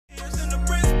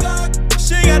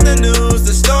news,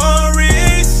 the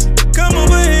stories. Come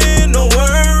over here, no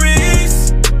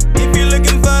worries. If you're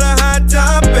looking for the hot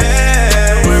topics,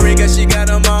 don't worry, cause she got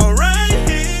them all right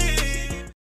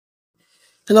here.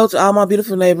 Hello to all my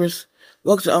beautiful neighbors.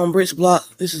 Welcome to Britt's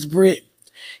Block. This is Britt.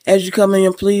 As you come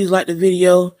in, please like the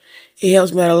video. It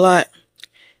helps me out a lot.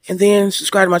 And then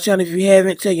subscribe to my channel if you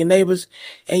haven't. Tell your neighbors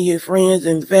and your friends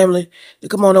and family to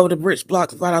come on over to Britt's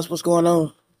Block and find out what's going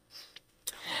on.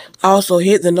 Also,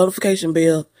 hit the notification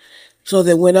bell so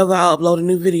that whenever I upload a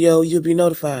new video, you'll be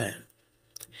notified.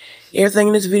 Everything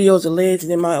in this video is alleged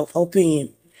in my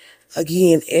opinion.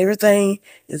 Again, everything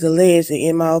is alleged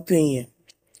in my opinion.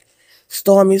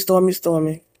 Stormy.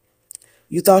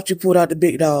 You thought you pulled out the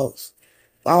big dogs.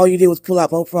 All you did was pull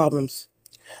out more problems.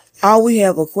 All we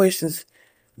have are questions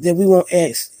that we won't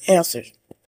answer.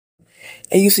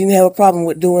 And you seem to have a problem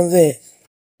with doing that.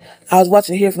 I was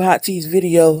watching Here for Hot Tea's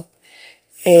video,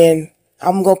 and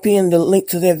I'm going to pin the link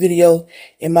to that video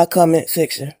in my comment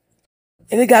section.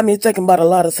 And it got me thinking about a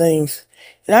lot of things.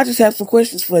 And I just have some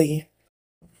questions for you.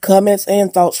 Comments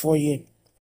and thoughts for you.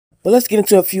 But let's get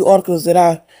into a few articles that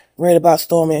I read about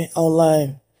Stormy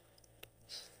online.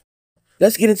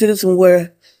 Let's get into this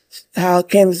one how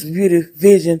Canvas Beauty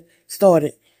vision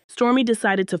started. Stormy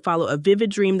decided to follow a vivid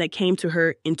dream that came to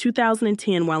her in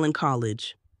 2010 while in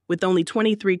college. With only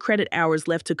 23 credit hours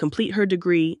left to complete her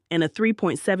degree and a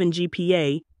 3.7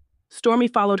 GPA, Stormy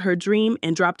followed her dream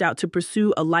and dropped out to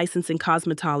pursue a license in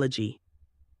cosmetology.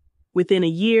 Within a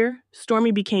year,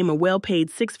 Stormy became a well-paid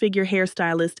six-figure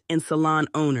hairstylist and salon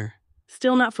owner.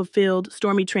 Still not fulfilled,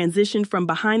 Stormy transitioned from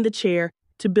behind the chair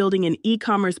to building an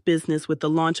e-commerce business with the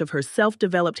launch of her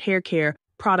self-developed hair care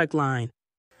product line.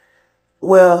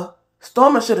 Well,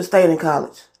 Stormy should have stayed in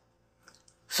college.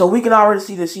 So we can already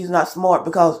see that she's not smart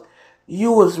because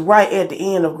you was right at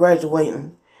the end of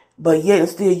graduating, but yet and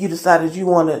still you decided you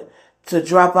wanted to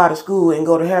drop out of school and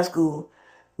go to hair school,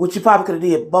 which you probably could have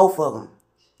did both of them.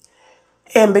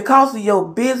 And because of your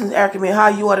business acumen, how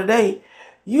you are today,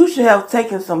 you should have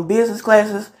taken some business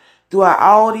classes throughout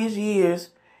all these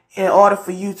years in order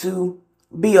for you to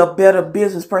be a better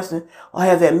business person or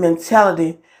have that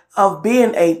mentality of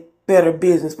being a better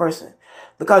business person.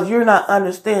 Because you're not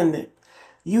understanding.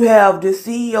 You have this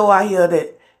CEO out here,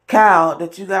 that Kyle,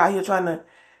 that you got out here trying to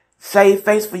save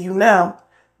face for you now.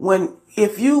 When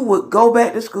if you would go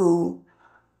back to school,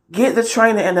 get the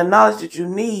training and the knowledge that you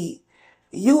need,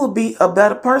 you will be a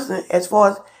better person as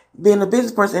far as being a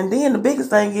business person. And then the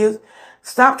biggest thing is,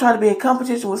 stop trying to be in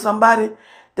competition with somebody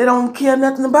that don't care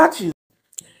nothing about you.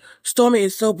 Stormy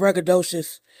is so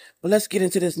braggadocious. But let's get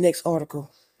into this next article.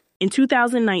 In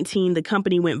 2019, the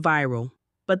company went viral,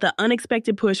 but the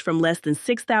unexpected push from less than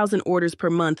 6,000 orders per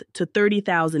month to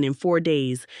 30,000 in 4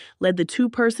 days led the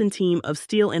two-person team of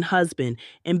Steele and husband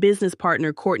and business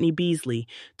partner Courtney Beasley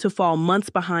to fall months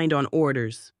behind on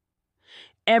orders.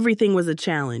 Everything was a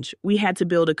challenge. We had to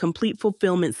build a complete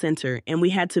fulfillment center, and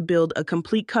we had to build a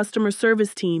complete customer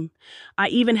service team. I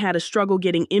even had a struggle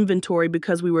getting inventory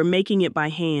because we were making it by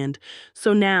hand.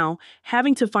 So now,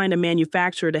 having to find a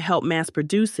manufacturer to help mass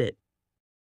produce it.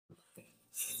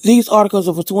 These articles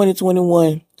are for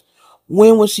 2021.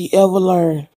 When will she ever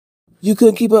learn? You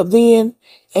couldn't keep up then,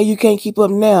 and you can't keep up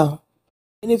now.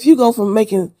 And if you go from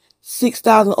making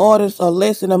 6,000 orders or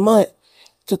less in a month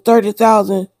to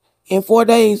 30,000 in 4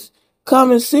 days,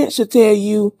 common sense should tell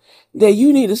you that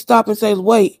you need to stop and say,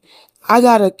 wait, I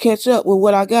got to catch up with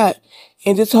what I got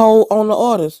and just hold on the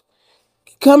orders.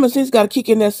 Common sense got to kick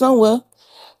in there somewhere,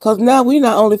 because now we're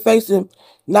not only facing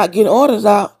not getting orders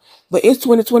out, but it's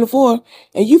 2024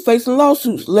 and you facing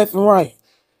lawsuits left and right.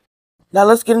 Now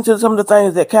let's get into some of the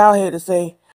things that Kyle had to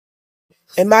say.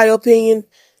 In my opinion,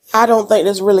 I don't think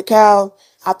that's really Kyle.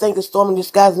 I think it's Stormy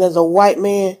disguising as a white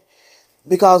man,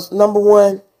 because number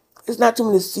one, there's not too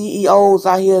many CEOs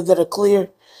out here that are clear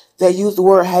that use the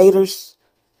word haters.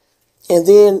 And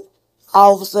then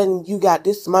all of a sudden you got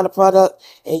this amount of product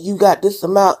and you got this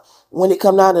amount when it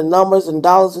comes down to numbers and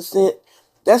dollars and cents.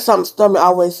 That's something Stormy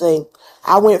always saying.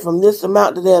 I went from this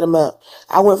amount to that amount.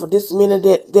 I went from this minute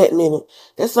to that minute.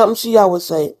 That's something she always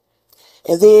say.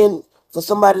 And then for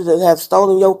somebody to have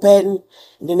stolen your patent,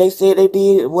 and then they said they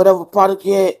did whatever product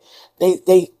you had,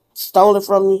 they stole it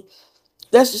from you.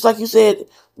 That's just like you said,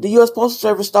 the U.S. Postal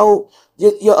Service stole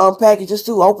your packages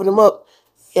too, opened them up,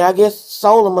 and I guess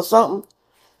sold them or something.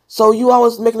 So you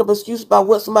always making up an excuse about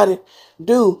what somebody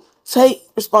do. Take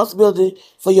responsibility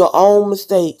for your own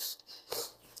mistakes.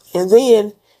 And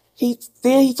then he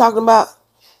talking about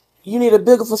you need a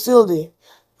bigger facility.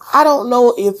 I don't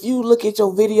know if you look at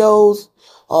your videos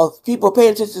or if people pay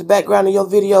attention to the background of your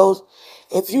videos.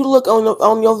 If you look on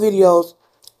your videos,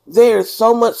 there is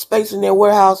so much space in their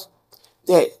warehouse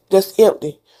that's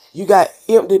empty. You got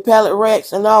empty pallet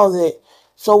racks and all that.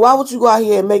 So why would you go out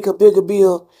here and make a bigger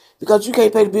bill because you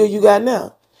can't pay the bill you got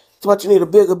now? So what you need a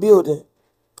bigger building.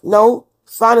 No,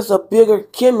 find us a bigger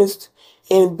chemist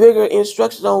and bigger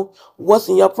instructions on what's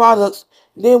in your products.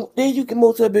 Then you can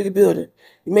move to a bigger building.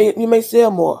 You may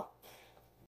sell more.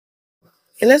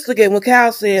 And let's look at when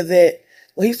Kyle said that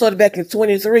when he started back in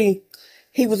 23,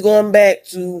 he was going back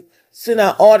to send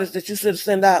out orders that you should have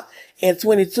sent out in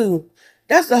 22.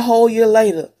 That's a whole year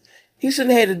later. He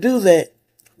shouldn't have had to do that.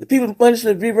 The people's money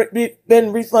should have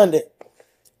been refunded.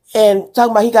 And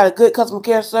talking about he got a good customer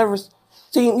care service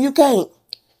team, you can't.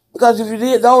 Because if you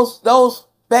did those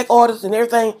back orders and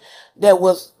everything that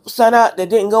was sent out that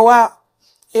didn't go out,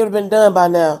 it would have been done by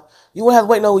now. You wouldn't have to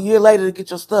wait no year later to get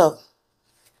your stuff.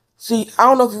 See, I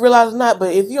don't know if you realize or not,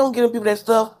 but if you don't get people that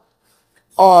stuff,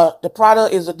 or the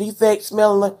product is a defect,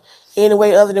 smelling any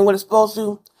way other than what it's supposed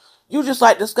to, you just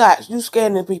like the Scotch. You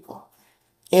scamming people.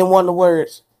 In one of the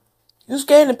words. You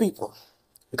scamming people.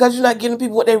 Because you're not giving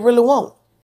people what they really want.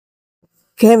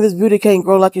 Canvas Beauty can't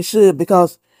grow like it should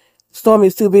because Stormy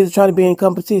is too busy trying to be in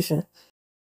competition.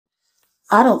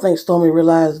 I don't think Stormy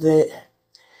realized that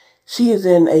she is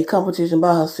in a competition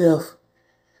by herself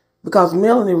because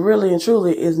Melanie really and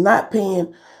truly is not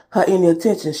paying her any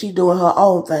attention. She's doing her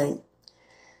own thing.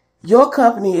 Your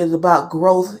company is about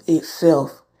growth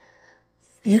itself.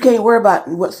 You can't worry about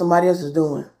what somebody else is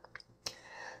doing.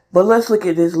 But let's look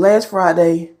at this. Last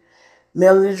Friday,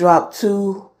 Melanie dropped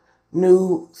 2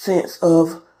 new scents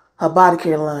of her body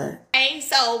care line. Okay,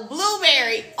 so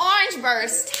blueberry, orange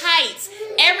burst, tights,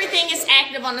 everything is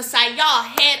active on the site. Y'all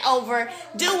head over,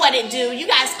 do what it do. You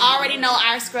guys already know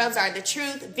our scrubs are the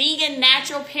truth. Vegan,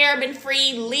 natural, paraben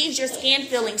free, leaves your skin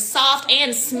feeling soft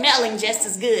and smelling just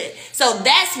as good. So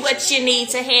that's what you need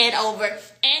to head over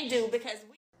and do because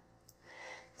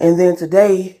and then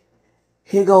today,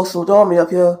 here goes Stormi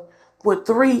up here with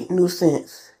 3 new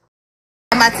scents.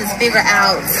 I'm about to figure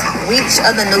out which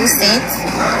of the new scents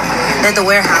that the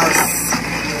warehouse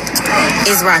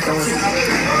is rocking with.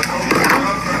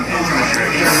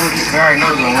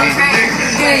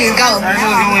 Here you go.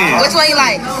 Which one you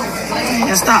like?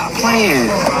 Just stop playing.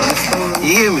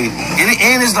 You hear me?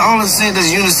 And it's the only scent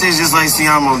that's unisex, just like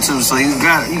Siamo too. So you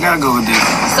gotta go with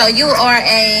that. So you are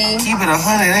a keep it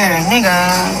 100 there, nigga.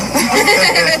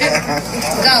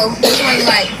 Go. Which one you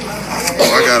like?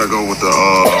 Oh, I gotta go with the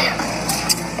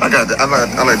I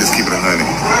like this keep it 100,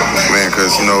 man.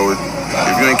 Cause you know if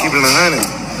you ain't keeping it 100,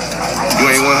 you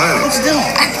ain't 100. What you doing?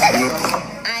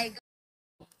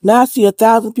 Now I see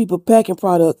 1,000 people packing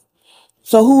product.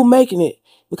 So who making it?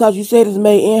 Because you said it's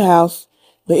made in-house.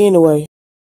 But anyway,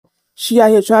 she out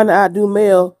here trying to outdo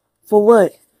Mel for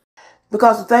what?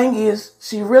 Because the thing is,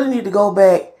 she really need to go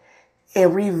back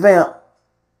and revamp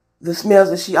the smells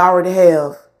that she already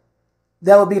have.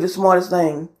 That would be the smartest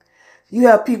thing. You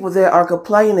have people that are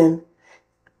complaining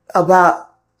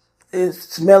about it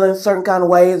smelling certain kind of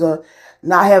ways or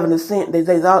not having the scent that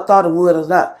they thought it would or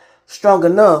not strong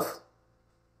enough.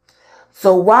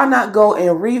 So why not go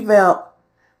and revamp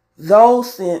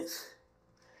those scents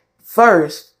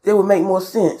first? It would make more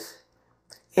sense.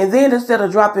 And then instead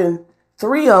of dropping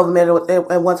 3 of them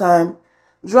at one time,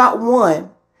 drop 1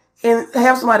 and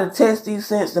have somebody test these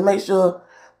scents to make sure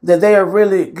that they are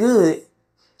really good.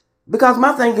 Because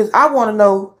my thing is, I want to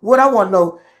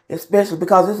know, especially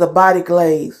because it's a body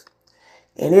glaze.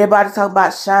 And everybody talk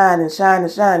about shining.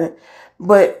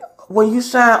 But when you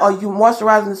shine, are you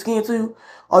moisturizing the skin too?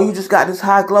 Or you just got this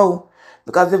high glow?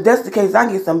 Because if that's the case, I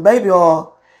can get some baby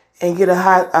oil and get a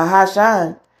high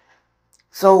shine.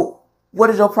 So what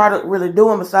is your product really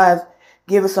doing besides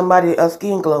giving somebody a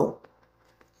skin glow?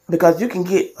 Because you can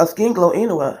get a skin glow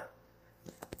anywhere.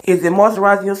 Is it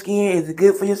moisturizing your skin? Is it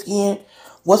good for your skin?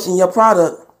 What's in your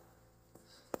product?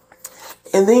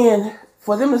 And then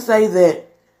for them to say that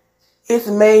it's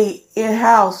made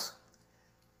in-house,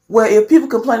 well, if people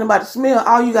complain about the smell,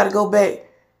 all you got to go back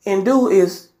and do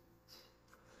is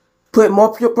put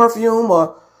more perfume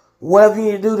or whatever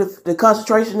you need to do, the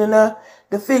concentration in there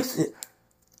to fix it.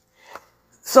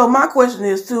 So my question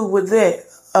is too, with that,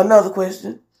 another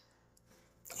question.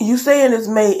 You saying it's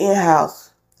made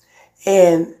in-house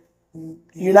and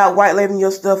you're not white labeling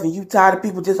your stuff and you tired of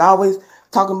people just always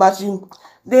talking about you,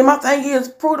 then my thing is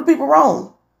prove the people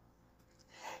wrong.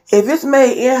 If it's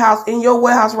made in-house in your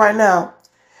warehouse right now,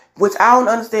 which I don't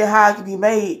understand how it can be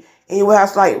made in your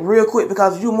warehouse like real quick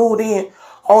because you moved in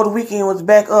over the weekend, was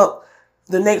back up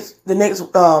you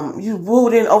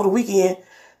moved in over the weekend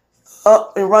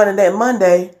up and running that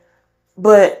Monday.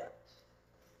 But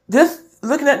just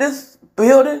looking at this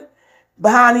building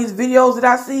behind these videos that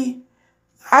I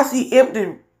see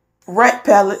empty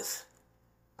pallet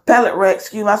racks,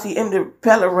 excuse me, I see empty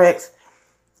pallet racks,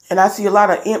 and I see a lot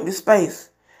of empty space.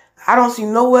 I don't see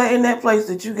nowhere in that place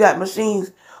that you got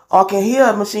machines or can hear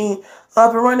a machine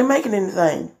up and running making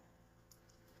anything.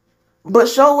 But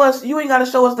show us, you ain't got to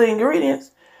show us the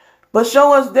ingredients, but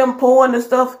show us them pouring the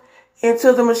stuff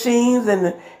into the machines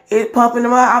and it pumping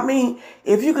them out. I mean,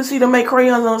 if you can see them make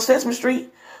crayons on Sesame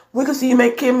Street, we can see you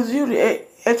make Kim's Beauty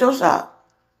at your shop.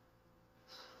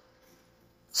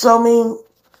 So, I mean,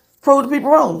 prove the people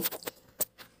wrong.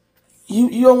 You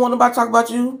don't want nobody to talk about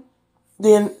you,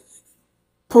 then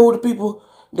prove to people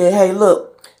that, hey,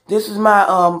 look, this is my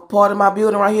part of my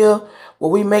building right here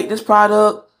where we make this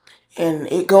product and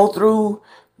it go through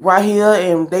right here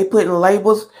and they putting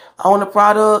labels on the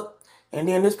product, and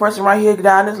then this person right here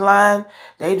down this line,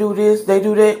 they do this, they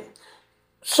do that.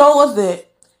 Show us that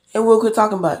and we'll quit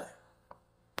talking about it.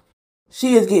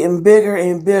 She is getting bigger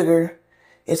and bigger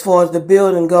as far as the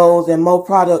building goes and more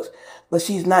products, but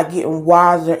she's not getting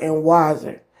wiser and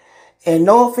wiser. And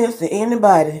no offense to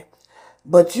anybody,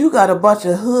 but you got a bunch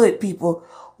of hood people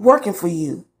working for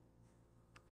you.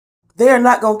 They're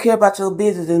not going to care about your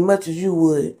business as much as you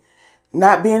would.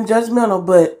 Not being judgmental,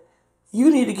 but you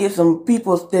need to get some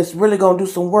people that's really going to do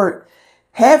some work.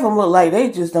 Have them look like they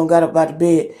just don't got up out of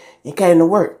bed and came to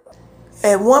work.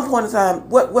 At one point in time,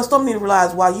 what Stormi need to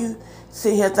realize while you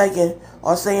sit here thinking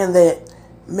or saying that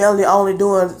Melanie only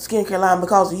doing skincare line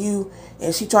because of you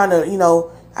and she trying to, you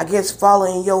know, I guess follow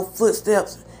in your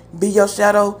footsteps, be your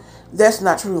shadow, that's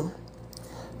not true.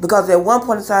 Because at one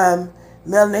point in time,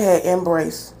 Melanie had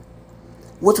Embrace,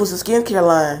 which was a skincare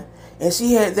line. And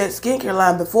she had that skincare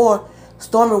line before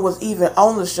Stormi was even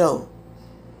on the show.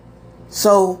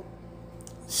 So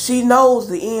she knows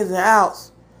the ins and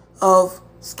outs of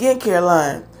skincare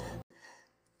line.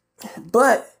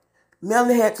 But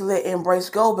Melanie had to let Embrace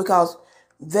go because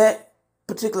that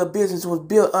particular business was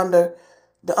built under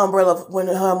the umbrella of when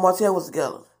her and Martell was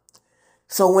together.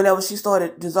 So whenever she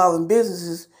started dissolving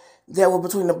businesses that were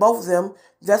between the both of them,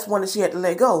 that's when she had to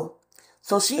let go.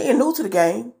 So she ain't new to the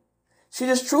game. She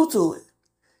just true to it.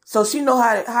 So she know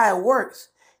how it works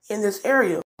in this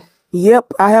area.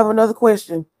 Yep, I have another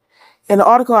question. In the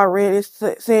article I read, it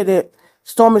said that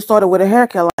Stormi started with a hair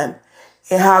care line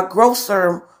and how growth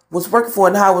serum was working for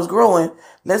it and how it was growing.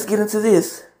 Let's get into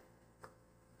this.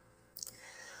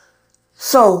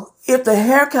 So, if the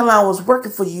hair care line was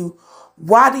working for you,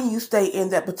 why didn't you stay in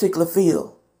that particular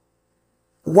field?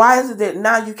 Why is it that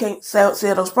now you can't sell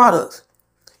those products?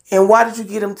 And why did you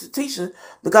get them to Tisha?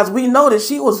 Because we know that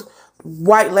she was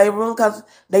white labeling because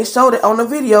they showed it on the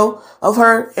video of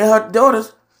her and her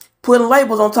daughters putting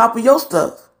labels on top of your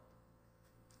stuff.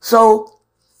 So,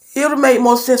 it would have made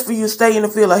more sense for you to stay in the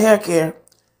field of hair care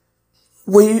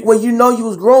where you know you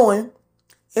was growing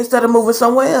instead of moving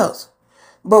somewhere else.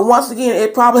 But once again,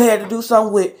 it probably had to do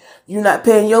something with you not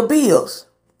paying your bills.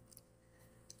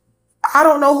 I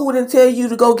don't know who didn't tell you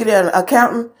to go get an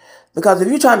accountant, because if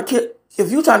you're trying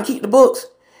to keep the books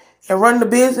and run the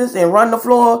business and run the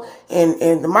floor and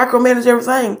micromanage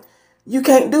everything, you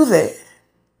can't do that.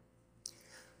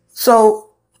 So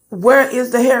where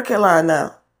is the hair care line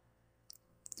now?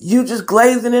 You just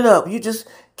glazing it up. You just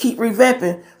keep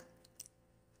revamping.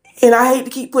 And I hate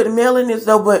to keep putting Mel in this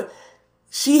though, but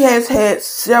she has had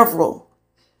several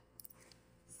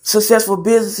successful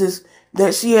businesses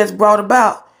that she has brought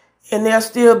about, and they're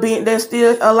still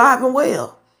alive and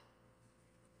well.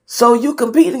 So you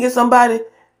compete against somebody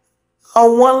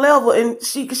on one level, and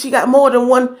she got more than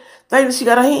one thing that she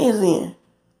got her hands in,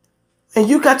 and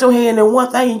you got your hand in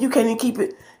one thing and you can't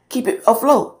even keep it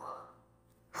afloat.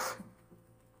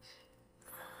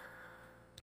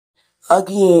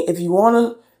 Again, if you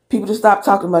want people to stop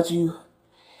talking about you,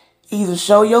 either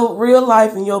show your real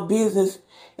life and your business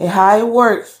and how it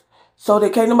works so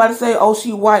that can't nobody say, oh,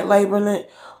 she white labeling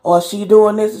it or she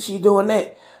doing this and she doing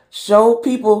that. Show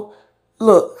people,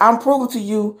 look, I'm proving to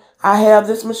you I have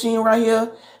this machine right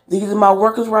here. These are my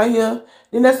workers right here.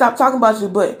 Then let's stop talking about you.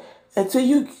 But until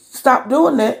you stop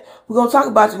doing that, we're going to talk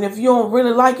about you. And if you don't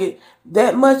really like it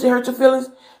that much, it hurts your feelings,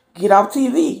 get off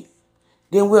TV.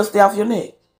 Then we'll stay off your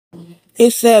neck.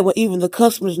 It's sad when even the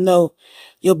customers know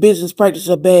your business practices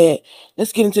are bad.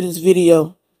 Let's get into this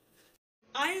video.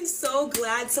 I am so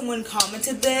glad someone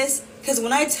commented this, because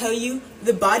when I tell you,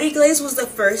 the body glaze was the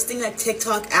first thing that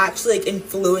TikTok actually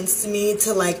influenced me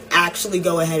to actually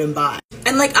go ahead and buy.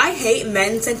 And I hate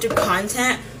men-centered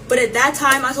content, but at that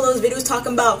time I saw those videos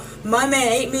talking about my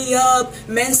man ate me up,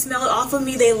 men smell it off of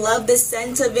me, they love the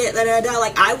scent of it,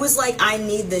 I was like, I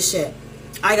need this shit.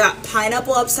 I got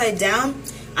pineapple upside down,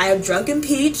 I have drunken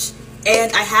peach,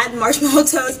 and I had marshmallow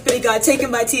toast, but it got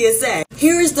taken by TSA.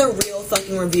 here is the real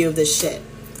fucking review of this shit.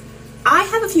 I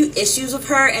have a few issues with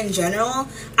her in general.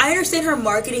 I understand her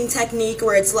marketing technique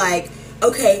where it's like,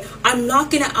 okay, I'm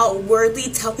not gonna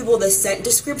outwardly tell people the scent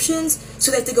descriptions so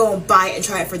they have to go and buy it and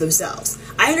try it for themselves.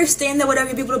 I understand that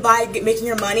whatever you people to buy, making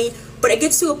your money, but it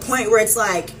gets to a point where it's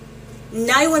like,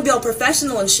 now you want to be all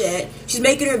professional and shit. She's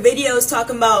making her videos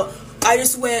talking about, I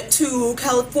just went to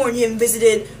California and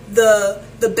visited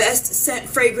the best scent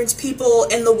fragrance people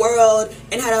in the world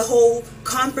and had a whole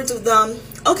conference with them.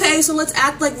 Okay, so let's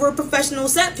act like we're professional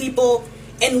scent people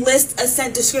and list a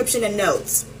scent description and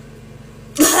notes.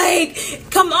 Like,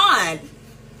 come on.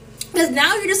 Because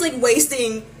now you're just like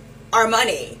wasting our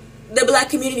money, the black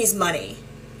community's money.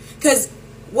 Because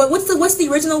what's the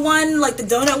original one, like the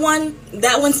donut one?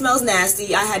 That one smells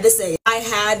nasty. I had to say it. I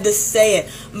had to say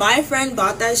it. My friend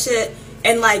bought that shit,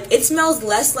 and like it smells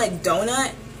less like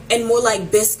donut and more like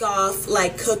Biscoff,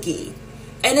 like cookie.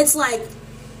 And it's like,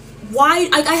 why?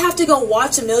 I have to go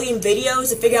watch a million videos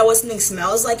to figure out what something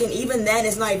smells like, and even then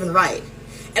it's not even right.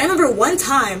 And I remember one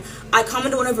time I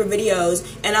commented on one of her videos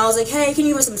and I was like, hey, can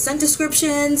you give us some scent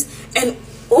descriptions? And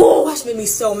oh, she made me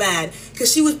so mad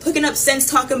because she was picking up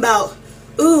scents talking about,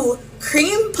 ooh,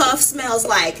 cream puff smells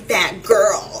like that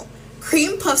girl.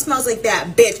 Cream puff smells like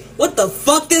that bitch. What the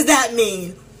fuck does that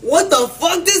mean? What the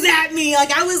fuck does that mean?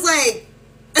 Like, I was like,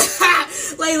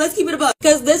 like, let's keep it above.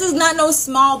 Because this is not no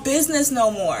small business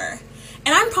no more.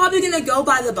 And I'm probably going to go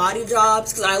buy the body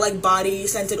drops because I like body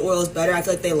scented oils better. I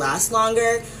feel like they last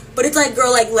longer. But it's like,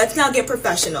 girl, like, let's now get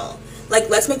professional. Like,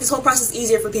 let's make this whole process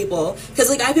easier for people. Because,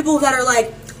 like, I have people that are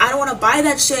like, I don't want to buy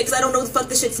that shit because I don't know what the fuck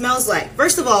this shit smells like.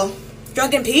 First of all,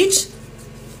 Drunken Peach,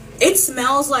 it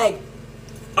smells like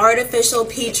artificial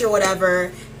peach or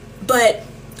whatever. But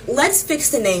let's fix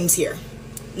the names here.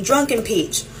 Drunken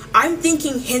Peach. I'm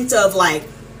thinking hint of, like,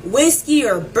 whiskey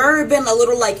or bourbon, a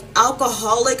little like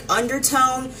alcoholic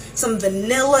undertone, some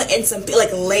vanilla, and some like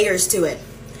layers to it.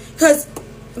 Cause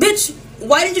bitch,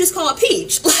 why didn't you just call it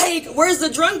peach? Like, where's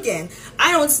the drunken?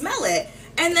 I don't smell it.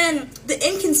 And then the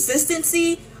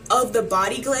inconsistency of the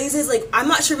body glazes, like I'm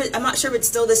not sure if it's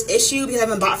still this issue because I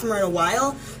haven't bought from her in a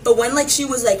while, but when like she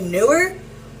was like newer,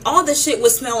 all the shit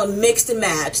was smelling mixed and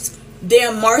matched.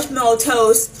 Damn marshmallow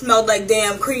toast smelled like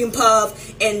damn cream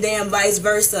puff, and damn vice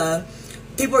versa.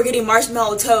 People were getting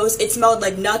marshmallow toast, it smelled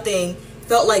like nothing,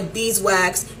 felt like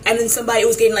beeswax, and then somebody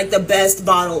was getting like the best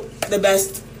bottle, the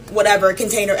best whatever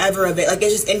container ever of it. Like,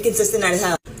 it's just inconsistent as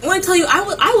hell. I want to tell you,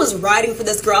 I was riding for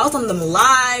this girl. I was on them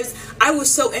lives. I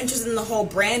was so interested in the whole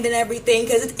brand and everything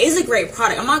because it is a great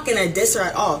product. I'm not gonna diss her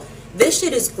at all. This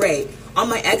shit is great. On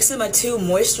my eczema too,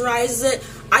 moisturizes it.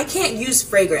 I can't use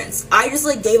fragrance. I just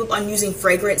like gave up on using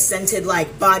fragrance scented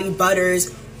like body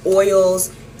butters,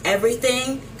 oils,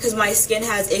 everything, because my skin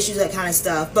has issues, that kind of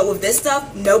stuff. But with this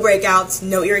stuff, no breakouts,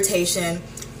 no irritation,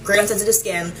 great on sensitive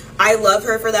skin. I love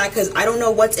her for that because I don't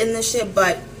know what's in this shit,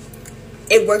 but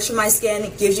it works for my skin,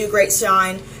 it gives you a great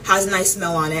shine, has a nice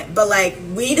smell on it. But like,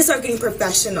 we need to start getting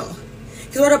professional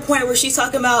because we're at a point where she's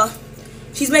talking about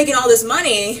she's making all this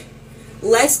money.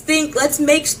 Let's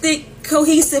make think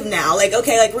cohesive now. Like,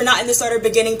 okay, like we're not in the starter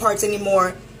beginning parts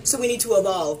anymore, so we need to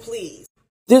evolve, please.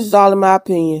 This is all in my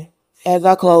opinion. As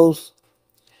I close,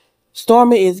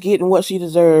 Stormi is getting what she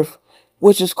deserves,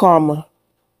 which is karma.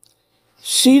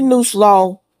 She knew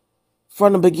Slaw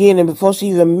from the beginning before she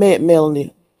even met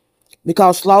Melanie,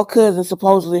 because Slaw's cousin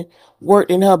supposedly worked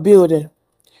in her building.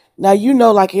 Now, you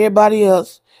know, like everybody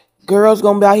else, girls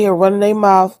gonna be out here running their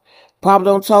mouth, probably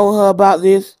don't told her about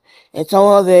this, and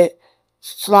told her that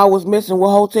Slaw was missing with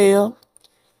hotel.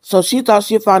 So she thought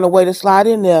she'd find a way to slide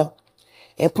in there.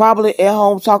 And probably at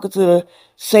home talking to the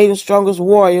Satan's strongest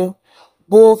warrior,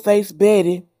 Bullface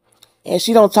Betty, and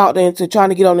she don't talk to her into trying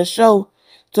to get on the show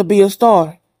to be a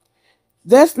star.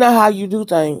 That's not how you do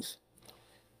things.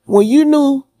 When you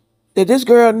knew that this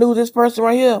girl knew this person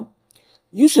right here,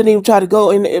 you shouldn't even try to go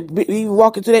in, even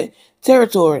walk into that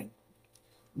territory.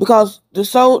 Because the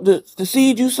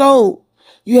seed you sowed,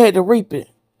 you had to reap it.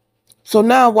 So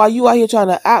now while you out here trying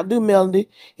to outdo Melody,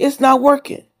 it's not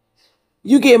working.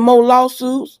 You get more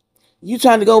lawsuits, you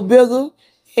trying to go bigger,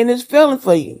 and it's failing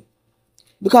for you.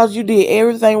 Because you did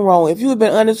everything wrong. If you had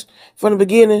been honest from the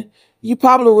beginning, you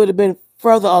probably would have been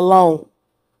further along.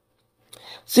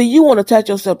 See, you want to attach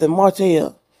yourself to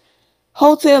Martell.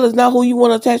 Hotel is not who you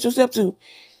want to attach yourself to.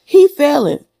 He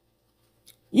failing.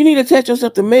 You need to attach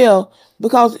yourself to Mel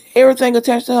because everything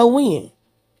attached to her win.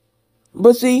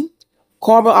 But see,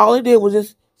 karma, all it did was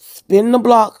just spin the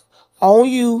block on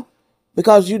you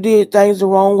because you did things the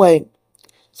wrong way.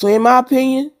 So in my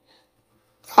opinion,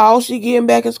 all she getting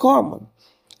back is karma.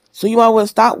 So you might well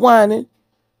stop whining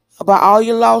about all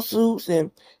your lawsuits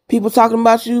and people talking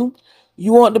about you.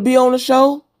 You want to be on the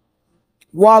show?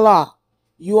 Voila.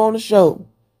 You on the show.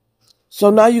 So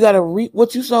now you got to reap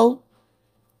what you sow.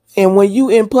 And when you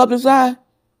in public's eye,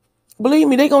 believe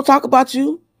me, they going to talk about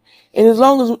you. And as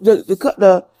long as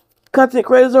the content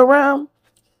creators are around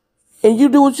and you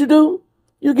do what you do,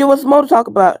 you give us more to talk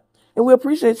about. And we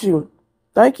appreciate you.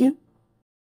 Thank you.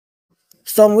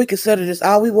 So we consider this.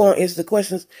 All we want is the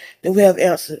questions that we have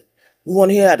answered. We want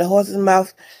to hear out the horse's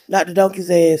mouth, not the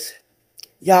donkey's ass.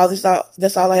 Y'all,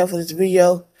 that's all I have for this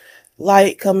video.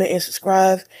 Like, comment, and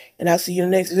subscribe. And I'll see you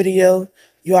in the next video.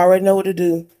 You already know what to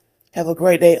do. Have a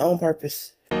great day on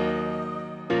purpose.